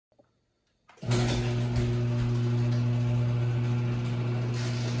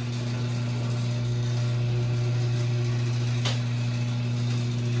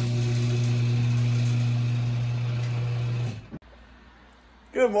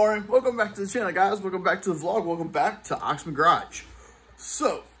Good morning. Welcome back to the channel, guys. Welcome back to the vlog. Welcome back to OxmanGarage.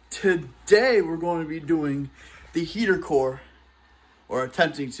 So, today we're going to be doing the heater core, or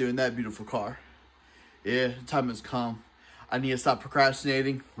attempting to, in that beautiful car. Yeah, the time has come. I need to stop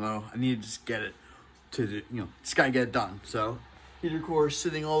procrastinating. Well, I need to just get it to the, just gotta get it done. So, heater core is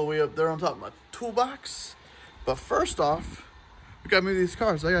sitting all the way up there on top of my toolbox. But first off, we gotta move these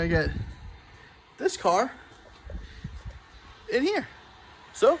cars. I gotta get this car in here.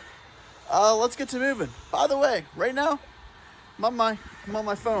 So, let's get to moving. By the way, right now, I'm on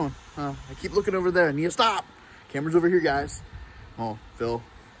my phone. I keep looking over there. I need to stop. Camera's over here, guys. Oh, fill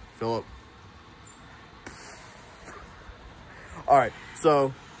up. All right,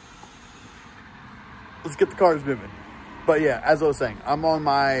 so let's get the cars moving. But yeah, as I was saying, I'm on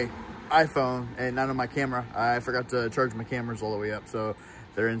my iPhone and not on my camera. I forgot to charge my cameras all the way up, so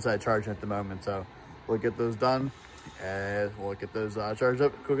they're inside charging at the moment. So we'll get those done. And we'll get those charged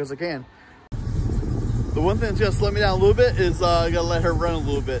up as quick as I can. The one thing that's gonna slow me down a little bit is I gotta let her run a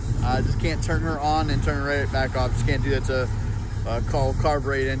little bit. I just can't turn her on and turn her right back off. Just can't do that to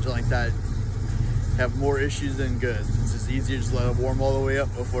carbureted engine like that. Have more issues than good. It's just easier to just let it warm all the way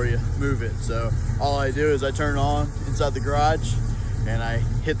up before you move it. So all I do is I turn it on inside the garage and I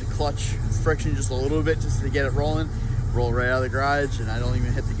hit the clutch friction just a little bit just to get it rolling. Roll right out of the garage, and I don't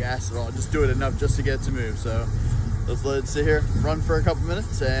even hit the gas at all. Just do it enough just to get it to move. So let's let it sit here, run for a couple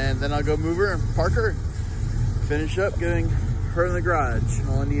minutes, and then I'll go move her and park her, finish up getting her in the garage.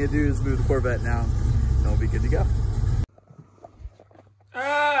 All I need to do is move the Corvette now, and I'll be good to go.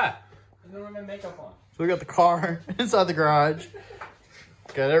 I don't have my makeup on. So we got the car inside the garage,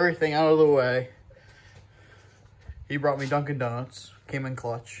 got everything out of the way. He brought me Dunkin' Donuts, came in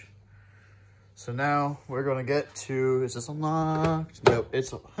clutch. So now we're gonna get to, is this unlocked? Nope, it's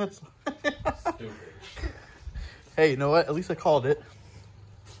Stupid. Hey, you know what? At least I called it.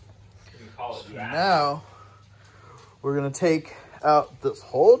 You can call it that. Now, we're gonna take out this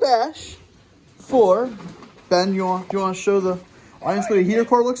whole dash for Ben. You want to show the audience what a heater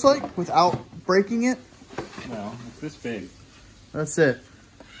core looks like without breaking it? No, it's this big. That's it.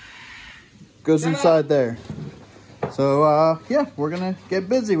 Goes inside there. So yeah, we're gonna get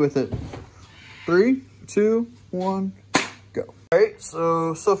busy with it. 3, 2, 1, go. All right.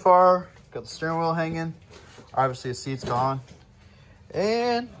 So far, got the steering wheel hanging. Obviously, the seat's gone.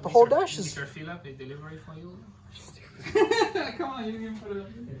 And the whole dash is... Mr. Philip, they delivery for you? Come on, you can put it up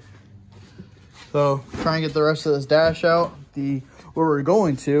here. So, try and get the rest of this dash out. Where we're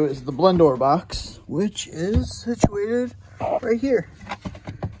going to is the blend door box, which is situated right here.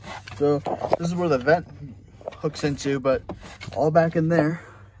 So, this is where the vent hooks into, but all back in there,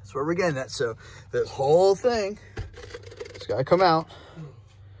 that's where we're getting at. So, this whole thing has got to come out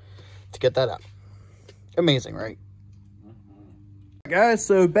to get that out. Amazing, right? Guys,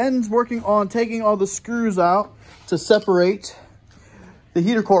 so Ben's working on taking all the screws out to separate the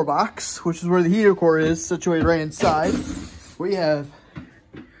heater core box, which is where the heater core is, situated right inside. We have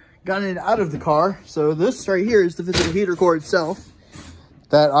gotten it out of the car. So this right here is the physical heater core itself.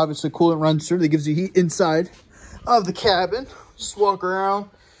 That obviously coolant runs through, that gives you heat inside of the cabin. Just walk around.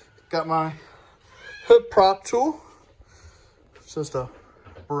 Got my hood prop tool. It's just a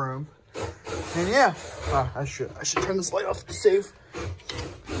broom. And yeah, I should turn this light off to save.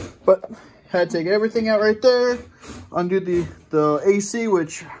 But had to take everything out right there, undo the AC,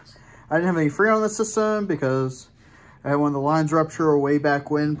 which I didn't have any freon on the system because I had one of the lines rupture way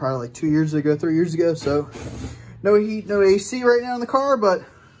back when, probably like 2 years ago, 3 years ago. So no heat, no AC right now in the car, but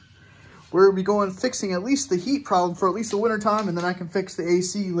we'll be going fixing at least the heat problem for at least the winter time, and then I can fix the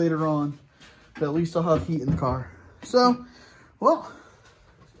AC later on. But at least I'll have heat in the car. So, well,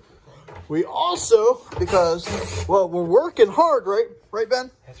 we also, because, well, we're working hard, right? Right,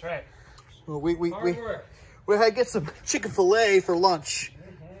 Ben? That's right. Well, we had to get some Chick-fil-A for lunch.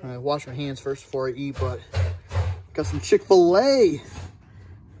 I wash my hands first before I eat, but got some Chick-fil-A.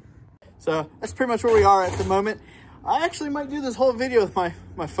 So that's pretty much where we are at the moment. I actually might do this whole video with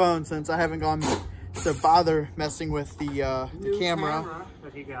my phone since I haven't gone to bother messing with the camera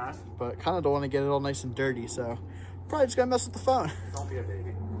that he got. But kind of don't want to get it all nice and dirty, so probably just gotta mess with the phone. Don't be a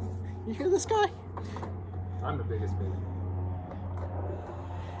baby. You hear this guy? I'm the biggest baby.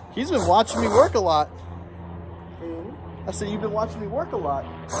 He's been watching me work a lot. I said, you've been watching me work a lot.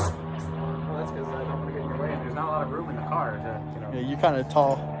 Well, that's because I don't want to get in your way, and there's not a lot of room in the car to, Yeah, you're kind of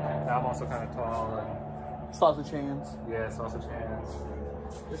tall. I'm also kind of tall, and... Sausage hands. Yeah, sausage hands.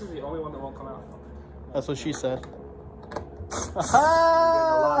 This is the only one that won't come out. That's what she said. I'm getting a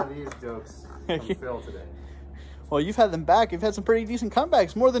lot of these jokes from Phil today. Well, you've had them back. You've had some pretty decent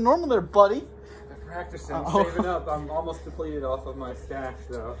comebacks. More than normal there, buddy. practicing, saving up. I'm almost depleted off of my stash,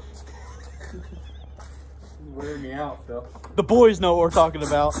 though. Wearing me out, Phil. The boys know what we're talking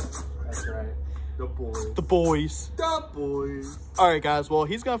about. That's right. The boys. The boys. The boys. All right, guys. Well,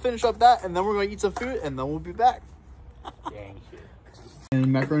 he's going to finish up that, and then we're going to eat some food, and then we'll be back. Dang shit. And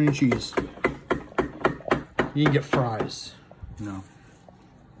macaroni and cheese. You didn't get fries. No.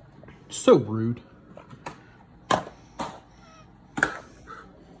 So rude.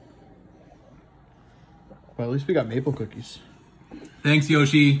 But at least we got maple cookies. Thanks,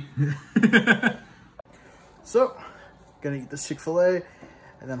 Yoshi. So, gonna eat this Chick-fil-A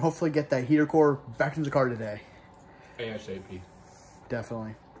and then hopefully get that heater core back into the car today. ASAP.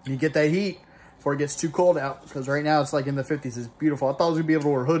 Definitely. You get that heat before it gets too cold out, because right now it's like in the 50s. It's beautiful. I thought I was gonna be able to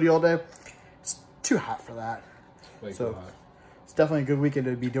wear a hoodie all day. It's too hot for that. Way so too hot. It's definitely a good weekend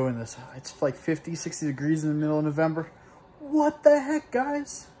to be doing this. It's like 50, 60 degrees in the middle of November. What the heck,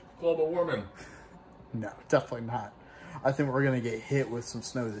 guys? Global warming. No, definitely not. I think we're going to get hit with some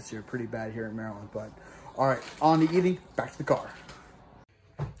snow this year. Pretty bad here in Maryland. But, all right, on to eating. Back to the car.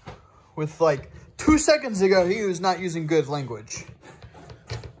 With like 2 seconds ago, he was not using good language.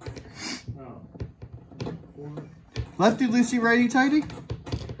 Oh. Lefty, loosey, righty, tighty?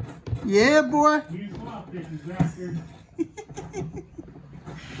 Yeah, boy.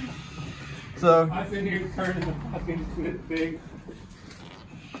 So, I've been here turning the fucking thing.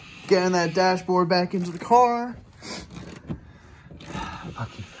 Getting that dashboard back into the car.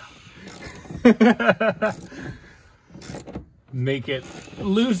 Fuck you. Make it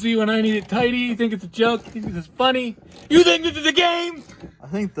loosey when I need it tighty. You think it's a joke? You think this is funny? You think this is a game? I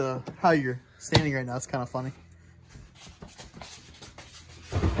think how you're standing right now is kind of funny.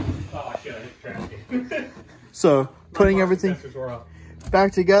 Oh shit, I hit traffic. So, putting everything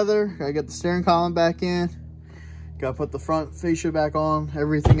back together. I got the steering column back in. Gotta put the front fascia back on,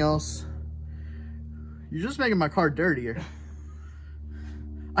 everything else. You're just making my car dirtier.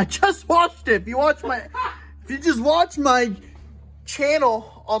 I just watched it. If you just watch my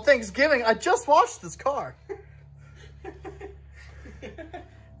channel on Thanksgiving, I just watched this car.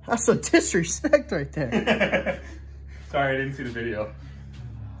 That's some disrespect right there. Sorry, I didn't see the video.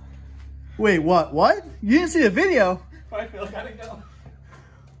 Wait, what? What? You didn't see the video? I feel like I gotta go.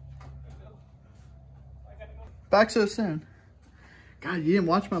 Back so soon. God, you didn't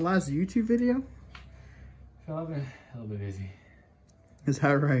watch my last YouTube video? I've been a little bit busy. Is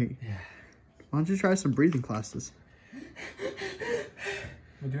that right? Yeah. Why don't you try some breathing classes? Am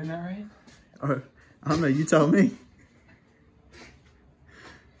I doing that right? Or, I don't know, you tell me.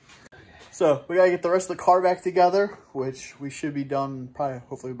 So, we gotta get the rest of the car back together, which we should be done probably,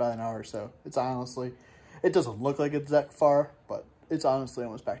 hopefully about an hour or so. It's honestly, it doesn't look like it's that far, but it's honestly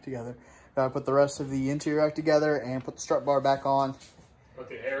almost back together. Gotta put the rest of the interior back together and put the strut bar back on. Put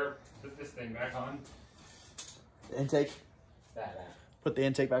the air, put this thing back on. The intake. That. Put the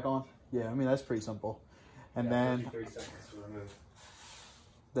intake back on. Yeah, I mean, that's pretty simple. And yeah, then 30 seconds to remove.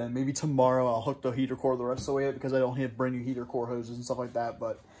 Then maybe tomorrow I'll hook the heater core the rest of the way up, because I don't have brand new heater core hoses and stuff like that,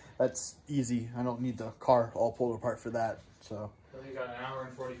 but that's easy. I don't need the car all pulled apart for that. So You got an hour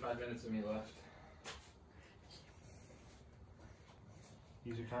and 45 minutes of me left.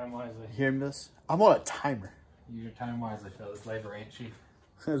 Use your time wisely. You hear me this? I'm on a timer. Use your time wisely, Phil. This labor ain't cheap.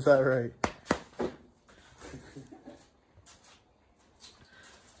 Is that right?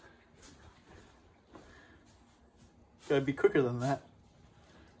 Gotta be quicker than that.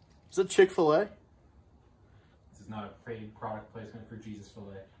 Is it Chick-fil-A? This is not a paid product placement for Jesus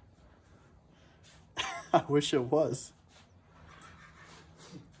Filet. I wish it was.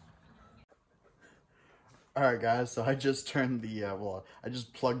 Alright guys, so I just turned the, I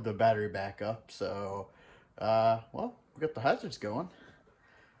just plugged the battery back up, so, well, we got the hazards going.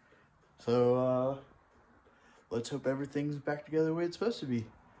 So, let's hope everything's back together the way it's supposed to be.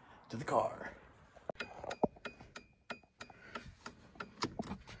 To the car.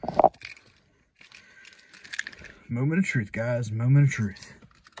 Moment of truth, guys, moment of truth.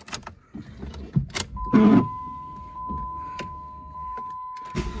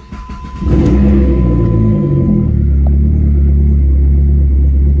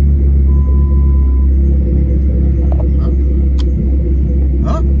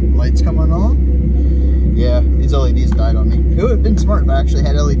 Coming on. Yeah, these LEDs died on me. It would have been smart if I actually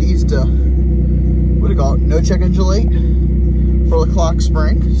had LEDs to, what do you call it, no check engine light for the clock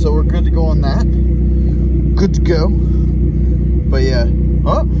spring. So we're good to go on that. Good to go. But yeah,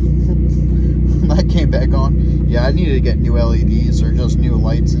 oh, that came back on. Yeah, I needed to get new LEDs or just new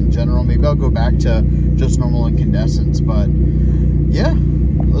lights in general. Maybe I'll go back to just normal incandescents. But yeah,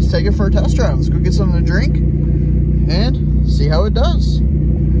 let's take it for a test drive. Let's go get something to drink and see how it does.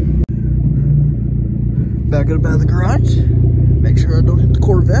 back up out of the garage. Make sure I don't hit the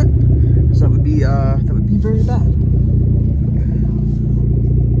Corvette, because that would be very bad.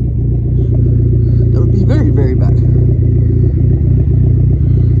 That would be very, very bad.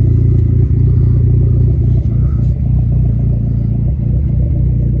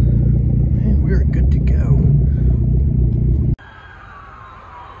 And we're good to go.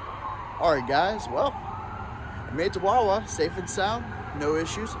 All right, guys. Well, I made it to Wawa, safe and sound, no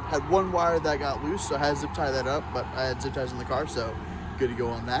issues. Had one wire that got loose, so I had to zip tie that up, but I had zip ties in the car, so good to go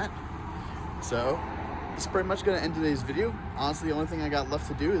on that. So this is pretty much going to end today's video. Honestly, the only thing I got left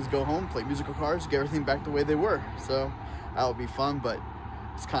to do is go home, play musical cars, get everything back the way they were. So that will be fun, but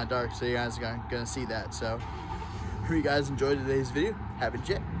it's kind of dark, so you guys are going to see that. So if you guys enjoyed today's video, haven't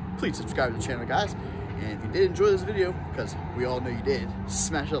yet, please subscribe to the channel, guys. And if you did enjoy this video, because we all know you did,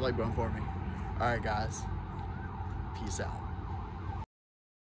 smash that like button for me. All right, guys. Peace out.